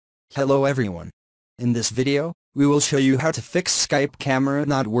Hello everyone. In this video, we will show you how to fix Skype camera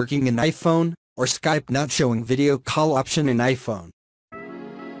not working in iPhone, or Skype not showing video call option in iPhone.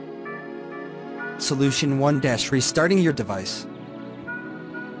 Solution 1. Restarting your device.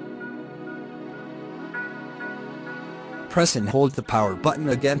 Press and hold the power button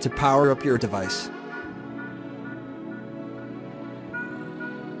again to power up your device.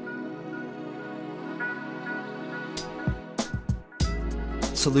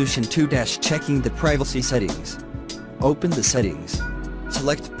 Solution 2. Checking the privacy settings. Open the settings.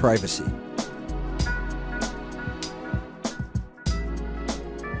 Select privacy.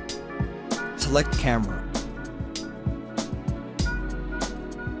 Select camera.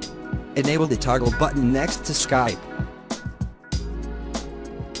 Enable the toggle button next to Skype.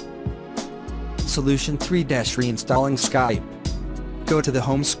 Solution 3. Reinstalling Skype. Go to the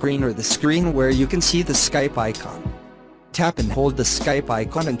home screen or the screen where you can see the Skype icon. Tap and hold the Skype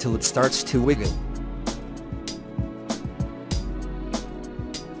icon until it starts to wiggle.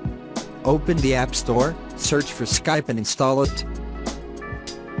 Open the App Store, search for Skype and install it.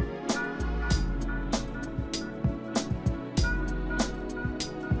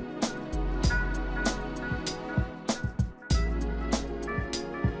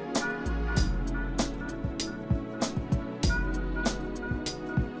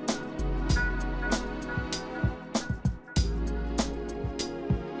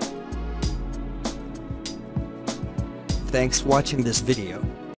 Thanks for watching this video.